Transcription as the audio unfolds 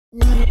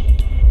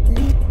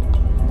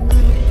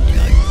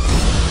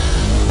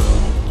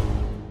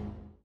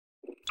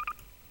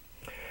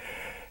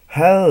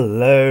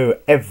Hello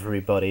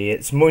everybody,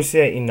 it's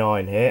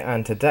Moisey89 here,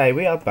 and today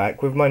we are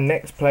back with my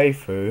next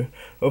playthrough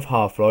of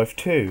Half-Life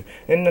 2.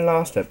 In the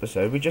last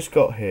episode we just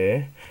got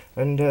here,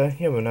 and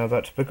yeah, we're now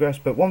about to progress.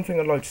 But one thing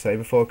I'd like to say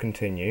before I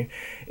continue,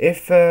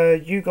 if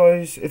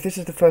this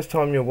is the first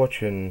time you're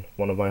watching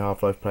one of my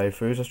Half-Life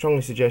playthroughs, I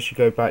strongly suggest you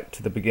go back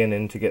to the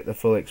beginning to get the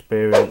full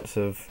experience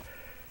of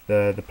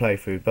the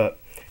playthrough. But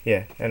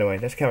yeah, anyway,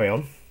 let's carry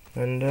on,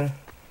 and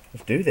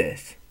let's do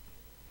this.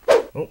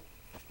 Oh.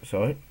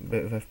 Sorry, a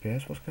bit of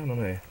FPS. What's going on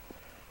here?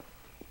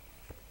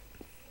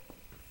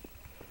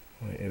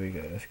 Right, here we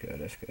go. Let's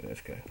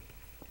go.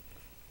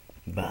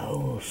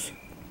 Bowels.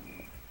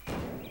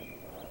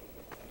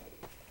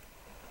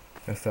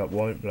 That's that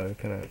white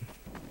bloke, isn't it?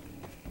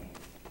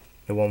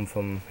 The one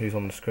from who's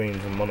on the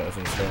screens and monitors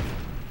and stuff.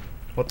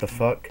 What the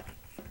fuck?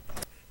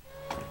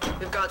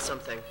 We've got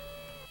something.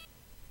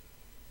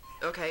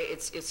 Okay,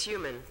 it's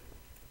human.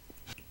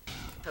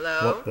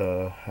 Hello? What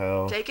the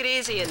hell? Take it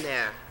easy in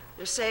there.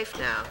 You're safe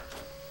now.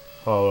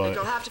 Oh, right.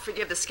 You'll have to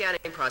forgive the scanning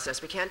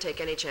process. We can't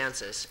take any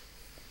chances.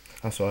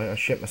 That's right. I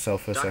shit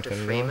myself for a Dr.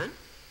 second. Freeman?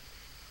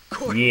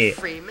 Gordon Yeah.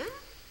 Freeman?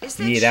 Is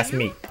that Yeah, that's you?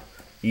 me.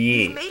 Yeah.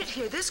 You've made it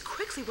here this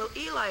quickly. Well,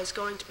 Eli is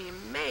going to be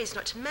amazed,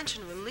 not to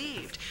mention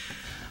relieved.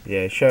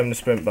 Yeah, show him the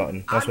sprint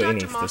button. That's what he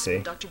needs Mossman, to see.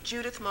 Dr.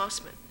 Judith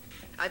Mossman.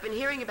 I've been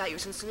hearing about you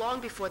since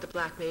long before the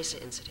Black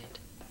Mesa incident.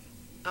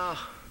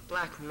 Oh,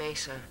 Black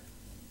Mesa.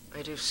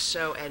 I do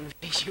so envy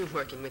you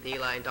working with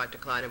Eli and Dr.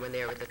 Kleiner when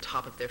they were at the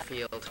top of their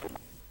field.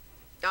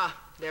 Ah,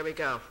 there we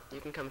go. You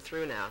can come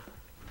through now.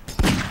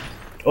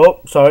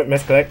 Oh, sorry,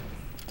 misclick.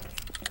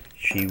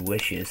 She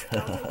wishes.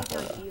 I'll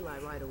tell Eli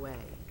right away.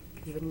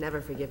 He would never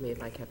forgive me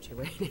if I kept you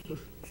waiting.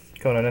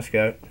 Come on, let's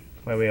go.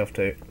 Where are we off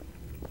to?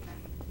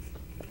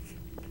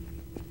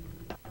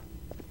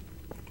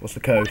 What's the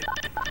code?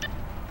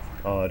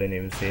 Oh, I didn't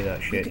even see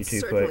that shit. You're too quick. We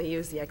could certainly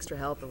use the extra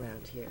help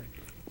around here.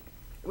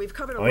 We've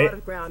covered a lot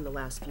of ground the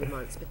last few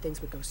months, but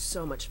things would go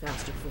so much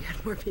faster if we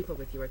had more people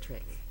with your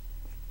training.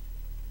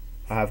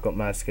 I have got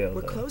mad skills.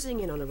 We're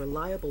closing in on a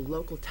reliable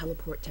local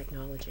teleport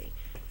technology.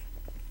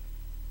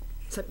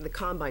 Something the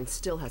Combine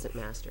still hasn't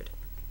mastered.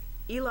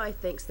 Eli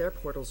thinks their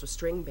portals are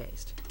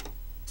string-based,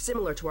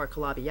 similar to our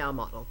Calabi-Yau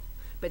model,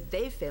 but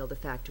they've failed to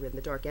factor in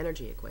the dark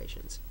energy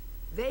equations.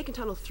 They can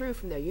tunnel through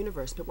from their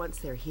universe, but once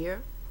they're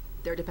here,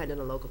 they're dependent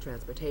on local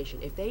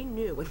transportation. If they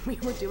knew what we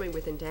were doing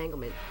with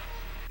entanglement...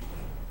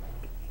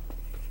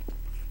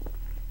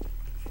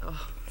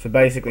 Oh. So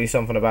basically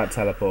something about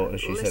teleport,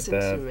 as she said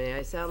there. Listen to me,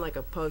 I sound like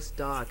a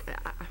postdoc.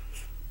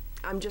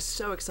 I'm just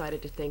so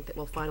excited to think that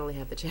we'll finally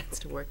have the chance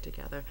to work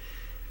together.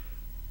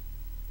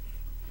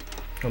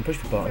 Come on, push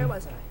the Where button.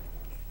 was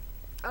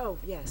I? Oh,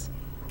 yes.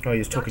 Oh, he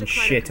was talking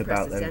shit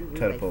about them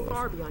teleporters.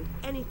 Far beyond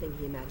anything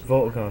he imagined.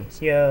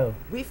 Vorticon, yo.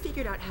 We've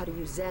figured out how to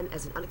use Zen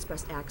as an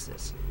unexpressed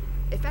axis.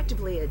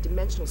 Effectively a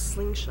dimensional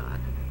slingshot,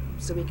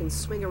 so we can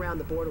swing around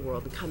the border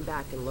world and come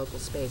back in local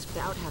space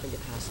without having to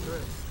pass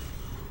through.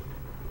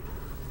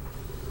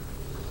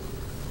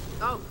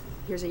 Oh,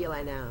 here's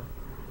Eli now.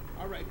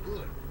 All right,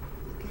 good.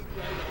 We'll keep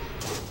right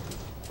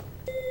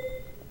on.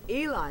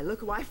 Eli, look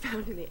who I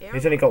found in the air.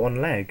 He's only got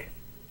one leg.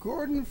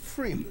 Gordon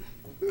Freeman.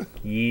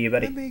 Yeah,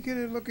 buddy. Let me get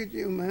a look at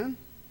you, man.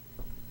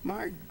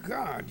 My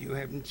God, you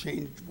haven't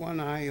changed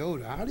one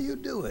iota. How do you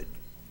do it?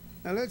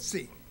 Now, let's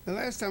see. The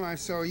last time I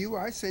saw you,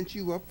 I sent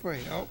you up for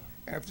help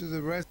after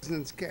the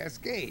resonance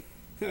cascade.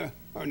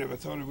 I never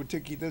thought it would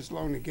take you this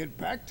long to get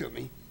back to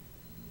me.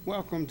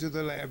 Welcome to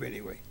the lab,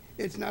 anyway.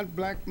 It's not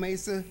Black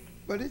Mesa,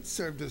 but it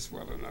served us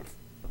well enough.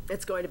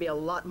 It's going to be a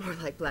lot more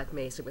like Black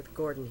Mesa with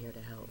Gordon here to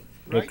help.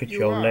 Look at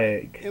your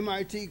leg.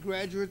 MIT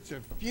graduates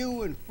are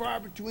few and far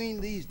between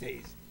these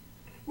days.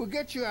 We'll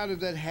get you out of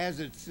that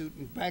hazard suit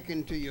and back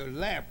into your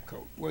lab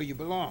coat where you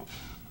belong.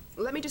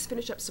 Let me just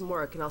finish up some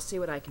work and I'll see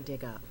what I can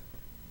dig up.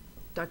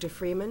 Dr.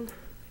 Freeman,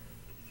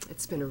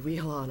 it's been a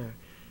real honor.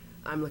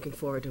 I'm looking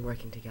forward to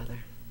working together.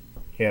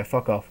 Yeah,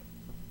 fuck off.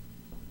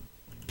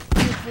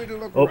 Feel free to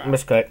look Oh, around.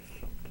 misclick.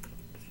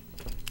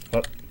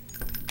 What?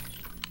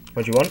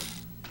 What do you want?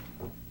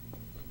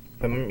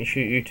 Come let me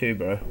shoot you too,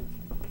 bro.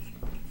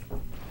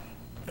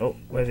 Oh,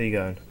 where's he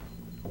going?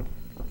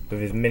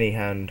 With his mini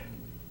hand.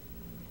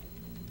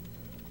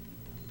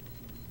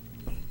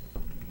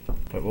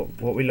 Wait, what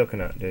are we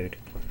looking at, dude?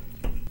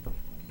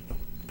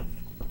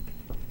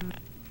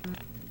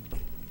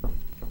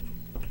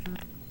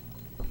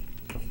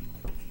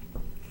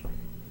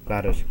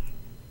 Ladders.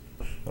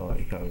 Oh,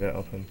 you can't get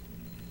up him.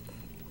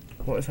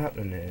 What is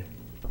happening here?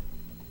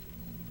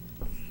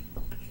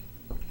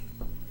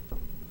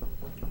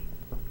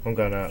 I'm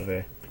going out of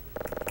here.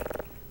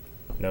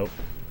 Nope.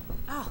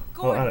 Oh,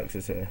 Gordon. Oh, Alex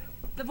is here.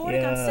 The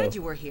Vorticon said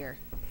you were here.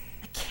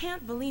 I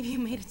can't believe you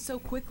made it so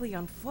quickly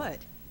on foot.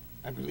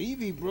 I believe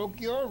he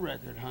broke your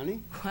record,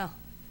 honey. Well,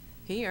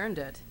 he earned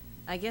it.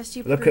 I guess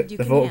you Look proved at you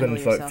the can handle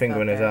Vortigon's like yourself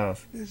fingering out his there.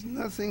 ass. There's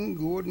nothing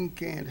Gordon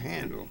can't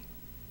handle.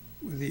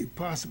 with the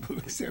possible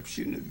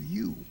exception of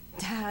you.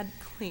 Dad,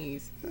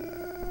 please.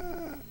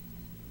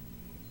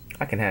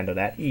 I can handle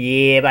that.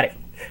 Yeah, buddy.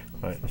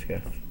 Right, let's go.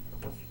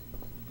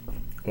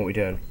 What are we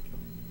doing?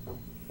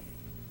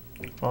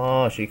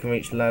 Oh, she can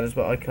reach the ladders,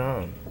 but I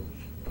can't.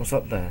 What's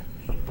up there?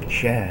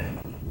 Share.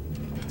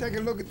 Take a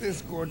look at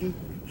this, Gordon.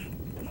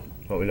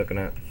 What are we looking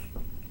at?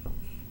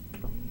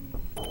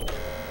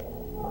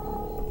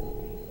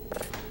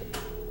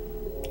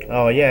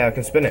 Oh yeah, I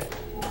can spin it.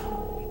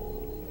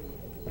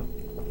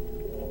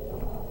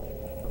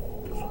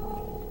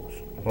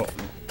 What?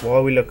 Why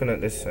are we looking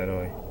at this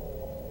anyway?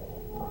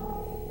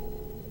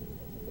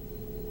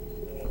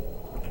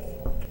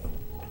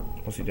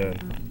 What's he doing?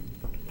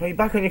 Oh, you're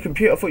back on your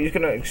computer. I thought you were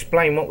going to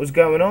explain what was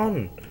going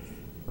on.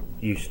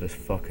 Useless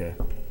fucker.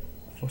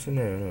 What's in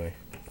there anyway?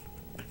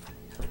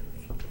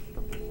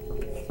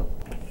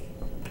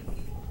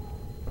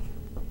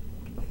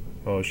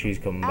 Oh, she's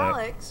coming back.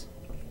 Alex,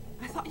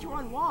 I thought you were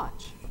on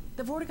watch.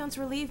 The Vortiguns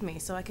relieved me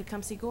so I could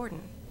come see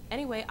Gordon.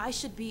 Anyway, I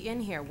should be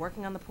in here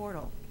working on the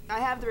portal. I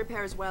have the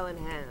repairs well in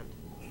hand.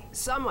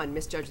 Someone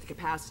misjudged the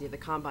capacity of the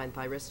Combine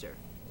thyristor.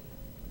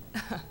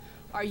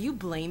 Are you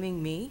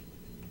blaming me?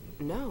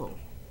 No,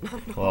 not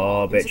at Oh,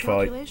 all. bitch It's a fight.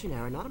 calculation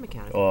error, not a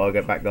mechanical. Oh, I'll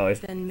get back, guys.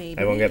 Then maybe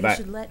Everyone get you back.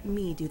 should let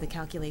me do the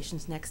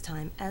calculations next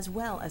time, as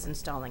well as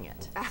installing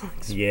it.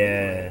 Alex,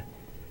 Yeah. really?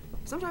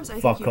 Sometimes I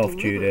Fuck think you off,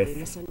 deliberately Judith.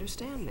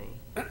 misunderstand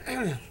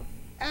me.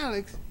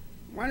 Alex,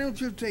 why don't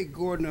you take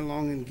Gordon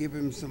along and give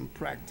him some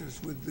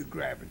practice with the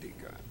gravity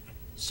gun?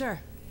 Sure.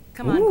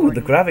 Come on, Ooh, Gordon.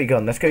 the gravity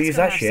gun. Let's go Let's use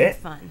go that have shit.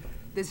 some fun.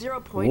 The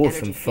 0-point Ooh, energy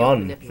some field fun.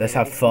 manipulator Let's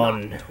have is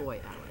fun. not a toy,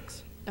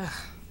 Alex.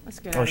 Let's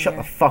get Oh, out shut of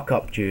the here. fuck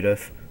up,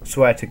 Judith. I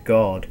swear to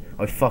God,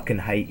 I fucking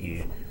hate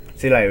you.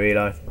 See you later,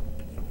 Eli.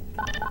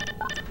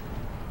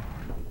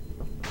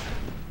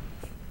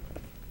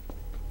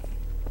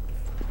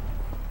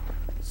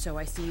 So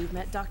I see you've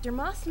met Dr.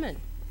 Mossman.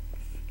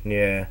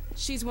 Yeah.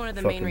 She's one of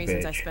the main Fucking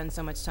reasons I bitch. spend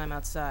so much time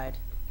outside.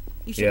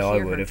 You should Yeah, I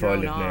hear would her if I drone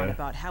lived on near.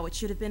 about how it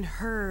should have been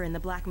her in the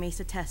Black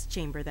Mesa test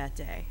chamber that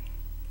day.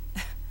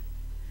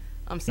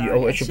 I'm sorry. I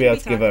I should be shouldn't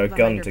able to give her a talking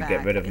gun behind to her get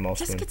back, rid of but it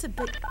just Mossman. gets a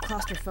bit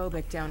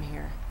claustrophobic down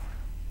here.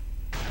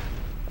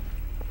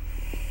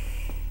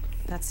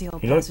 That's the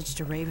old You know- passage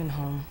to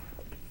Ravenholm.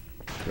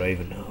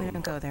 Ravenholm. We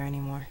don't go there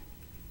anymore.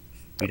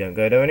 We don't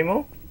go there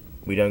anymore?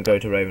 We don't go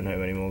to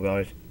Ravenholm anymore,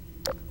 guys.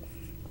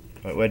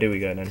 Right, where do we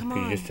go then? Come Could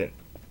you on. just sit?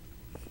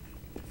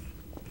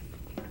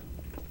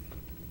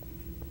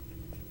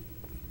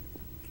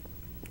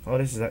 Oh,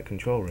 this is that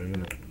control room,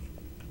 isn't it?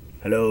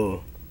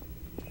 Hello.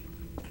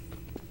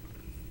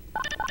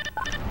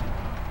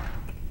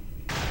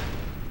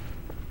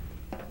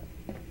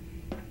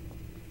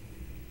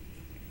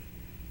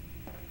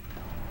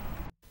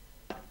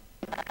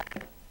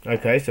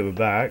 Okay, so we're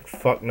back.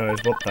 Fuck knows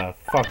what the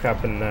fuck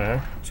happened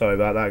there. Sorry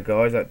about that,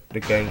 guys. The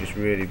game just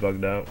really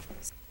bugged out.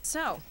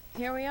 So,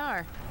 here we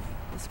are.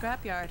 The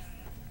scrapyard.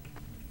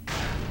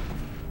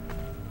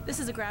 This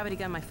is a gravity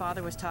gun my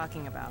father was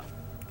talking about.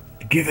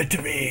 Give it to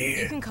You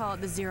me! can call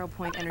it the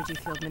 0-point energy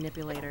field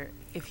manipulator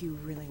if you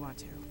really want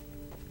to.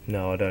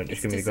 No, I don't. Just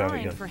It's give me the gravity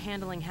designed gun. for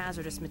handling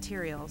hazardous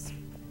materials,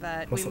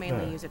 but What's we up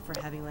mainly there? use it for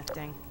heavy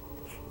lifting.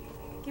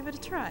 Give it a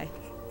try.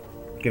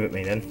 Give it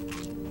me then.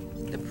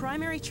 The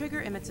primary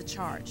trigger emits a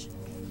charge.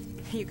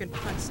 You can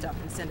punch stuff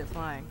and send it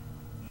flying.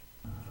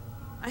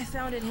 I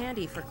found it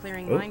handy for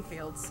clearing Oh.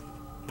 minefields.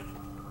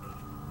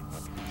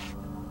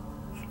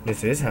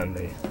 This is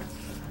handy.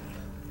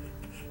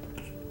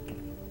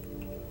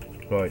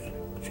 Right,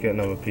 let's get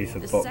another piece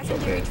of The box up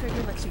secondary here.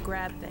 trigger lets you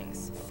grab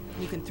things.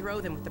 You can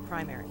throw them with the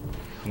primary.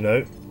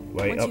 No,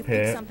 wait, Once you up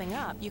pick here. something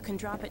up, you can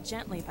drop it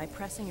gently by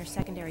pressing your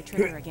secondary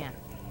trigger again.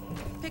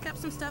 Pick up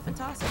some stuff and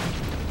toss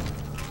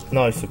it.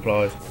 Nice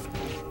supplies.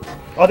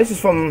 Oh, this is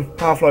from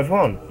Half-Life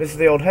 1. This is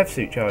the old Hef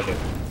suit charger.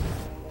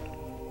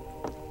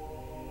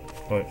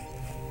 Right.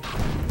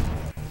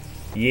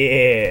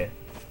 Yeah.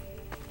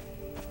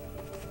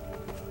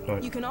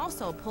 Right. You can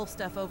also pull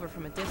stuff over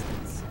from a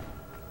distance.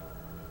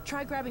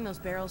 Try grabbing those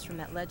barrels from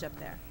that ledge up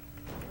there.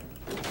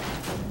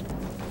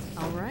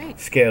 All right.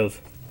 Skills.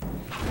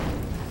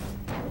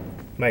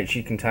 Mate,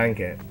 she can tank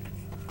it.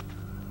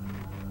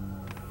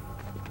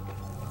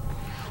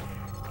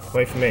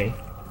 Wait for me.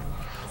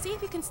 See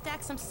if you can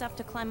stack some stuff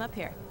to climb up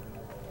here.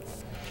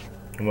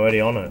 I'm already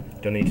on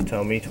it. Don't need to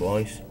tell me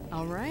twice.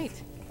 All right.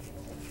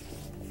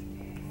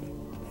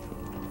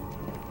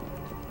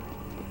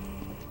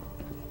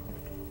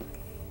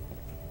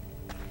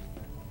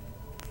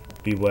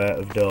 Beware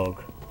of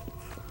dog.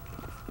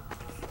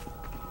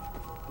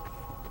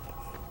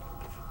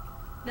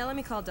 Now let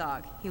me call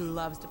Dog. He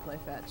loves to play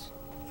fetch.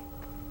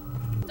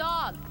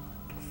 Dog!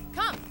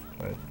 Come!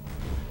 Right.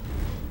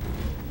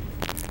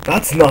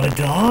 That's not a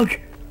dog!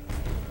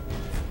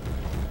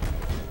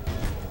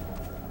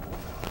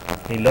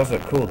 He loves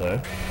it cool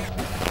though.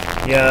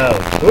 Yo!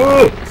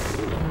 Ooh!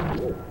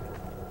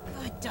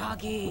 Good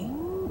doggy.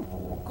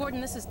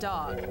 Gordon, this is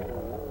Dog.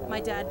 My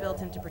dad built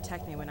him to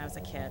protect me when I was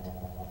a kid.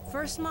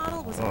 First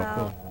model was Oh,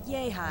 about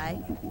yay high.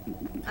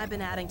 I've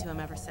been adding to him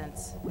ever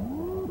since.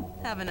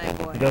 Have a night,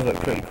 boy. He does look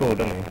pretty cool,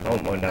 doesn't he? I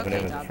won't mind having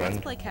Okay, him as a Dog, let's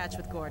friend. play catch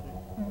with Gordon.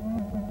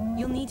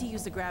 You'll need to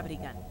use the gravity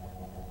gun.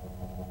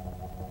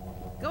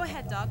 Go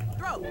ahead, dog.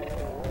 Throw.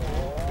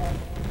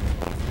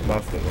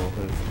 Basketball.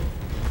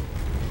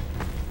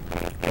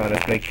 Trying to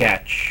play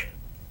catch.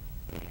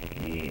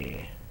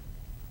 Yeah.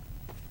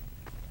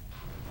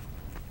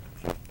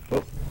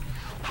 Oh.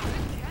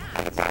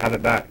 Have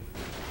it back.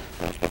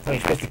 Oh, you're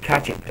supposed to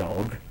catch it,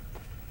 dog.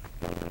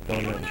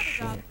 Don't know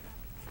shit.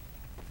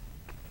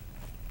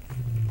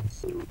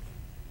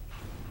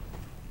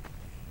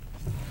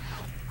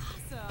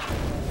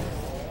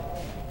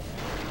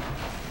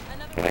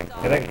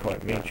 It ain't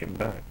quite reaching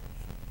back.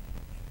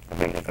 I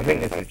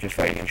think this is just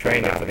like a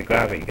training for the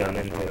gravity gun,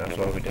 isn't it? That's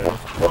what we're doing.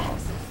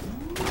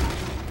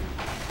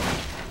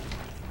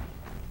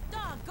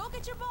 Dog, go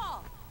get your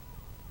ball.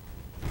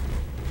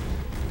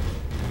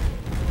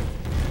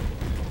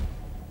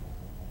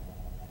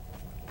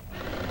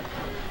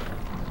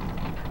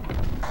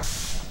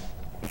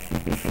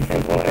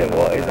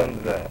 What is under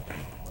there?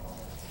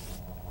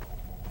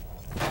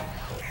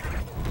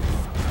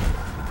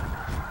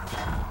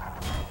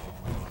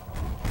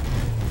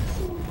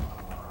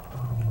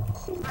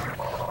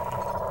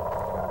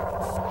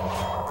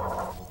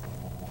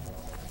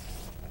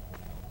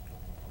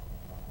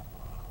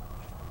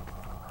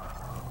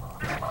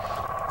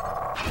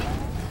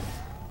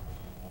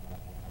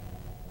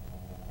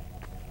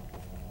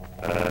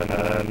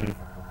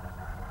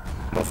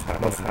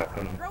 Must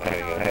happen. There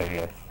you go, there you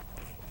go.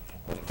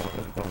 Where's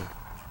it gone?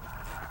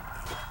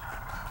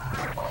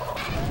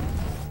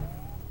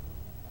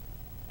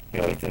 He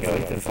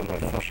did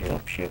something like that.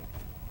 Shit.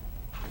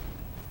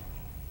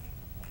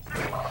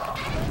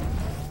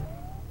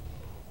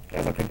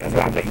 There's like a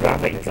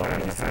gravity gun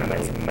in his hand.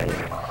 That's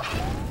amazing.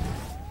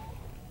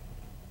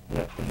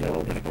 Look, there's a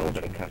little ball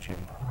that can catch him.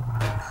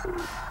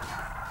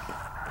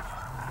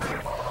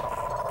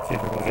 See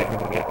if we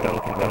can get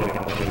Duncan.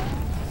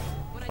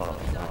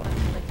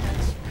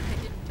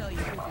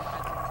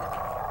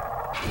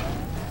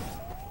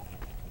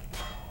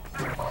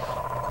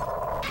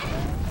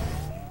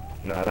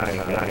 No, that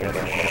ain't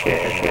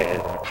shit.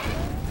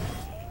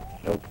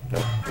 Nope.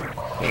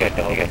 You get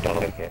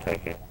dog,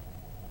 take it.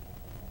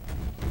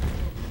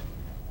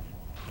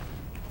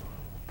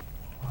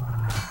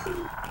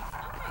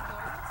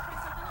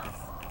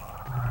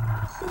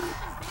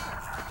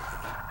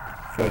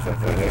 There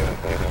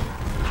you go.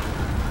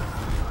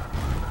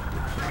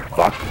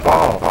 Fuck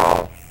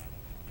off!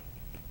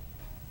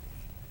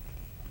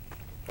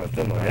 I've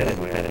done my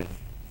head.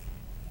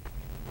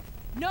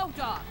 No,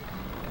 dog.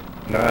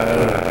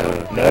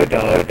 No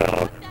dog.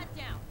 Put that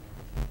down.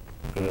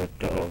 Good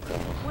dog.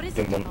 What is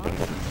it, dog? Oh my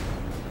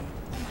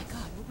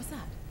god, what was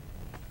that?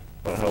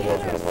 What the hell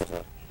was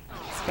that?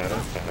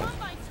 Scanner.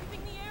 Combine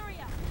sweeping the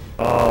area.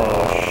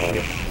 Oh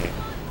shit.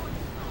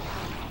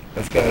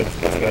 Let's go.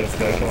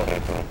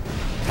 Come on.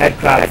 Head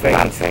crab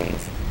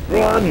things.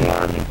 Run.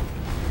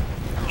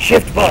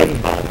 Shift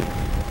button.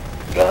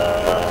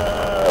 Go.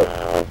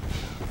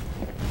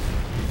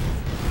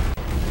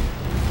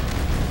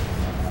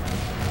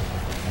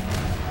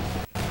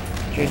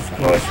 Jesus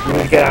Christ, we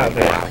need to get out of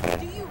here.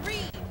 Do you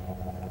read?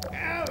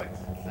 Alex!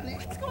 Honey,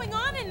 What's going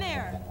on in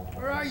there?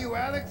 where are you,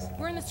 Alex?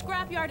 We're in the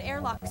scrapyard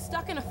airlock,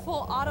 stuck in a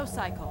full auto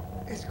cycle.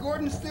 Is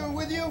Gordon still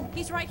with you?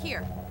 He's right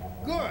here.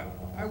 Good.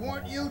 I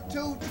want you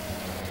to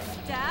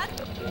Dad?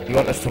 You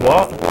want us to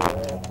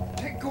what?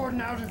 take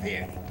Gordon out of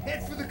here.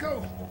 Head for the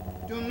coast.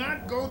 Do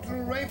not go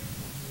through Raven.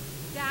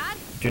 Dad?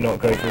 Do not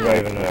go through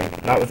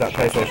Ravenholm. That was that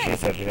place where she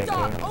said you didn't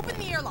Dog, go. open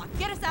the airlock.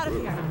 Get us out of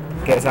here.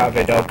 Get us out of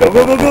here, dog. Go! We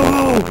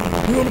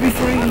want to be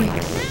free!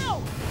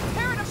 Now!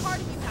 Tear it apart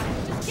if you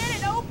have to. Just get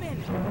it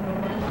open.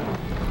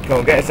 Come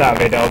on, get us out of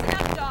here, dog.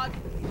 Now, dog.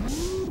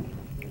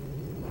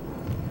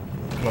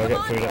 Come on, get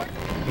through that.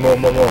 More.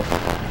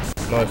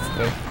 Nice.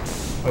 Okay.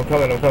 I'm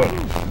coming.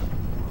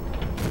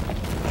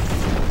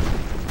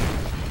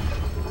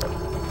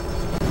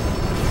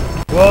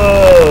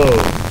 Whoa!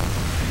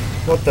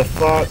 What the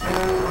fuck?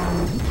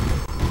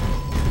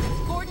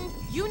 Gordon,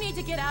 you need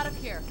to get out of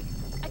here.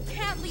 I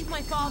can't leave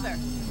my father.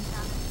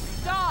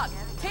 Dog,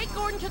 take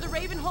Gordon to the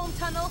Ravenholm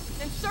tunnel,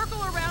 then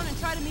circle around and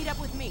try to meet up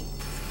with me.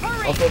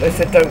 Hurry! I thought they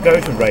said don't go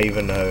to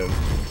Ravenholm.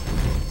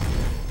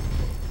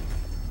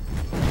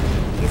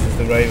 This is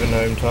the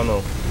Ravenholm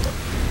tunnel.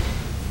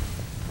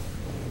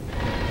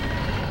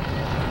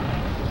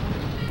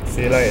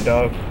 See you later,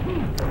 dog.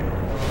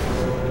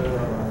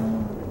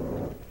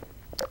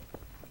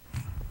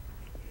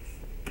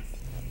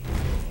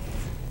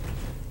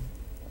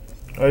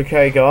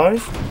 Okay,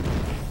 guys.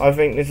 I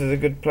think this is a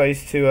good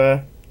place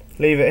to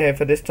leave it here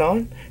for this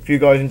time. If you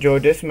guys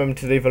enjoyed this, remember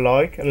to leave a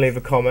like and leave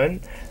a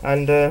comment.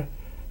 And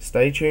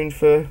stay tuned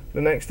for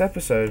the next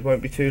episode.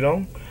 Won't be too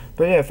long.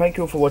 But yeah, thank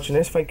you all for watching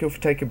this. Thank you all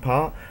for taking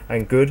part.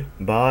 And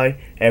goodbye,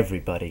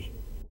 everybody.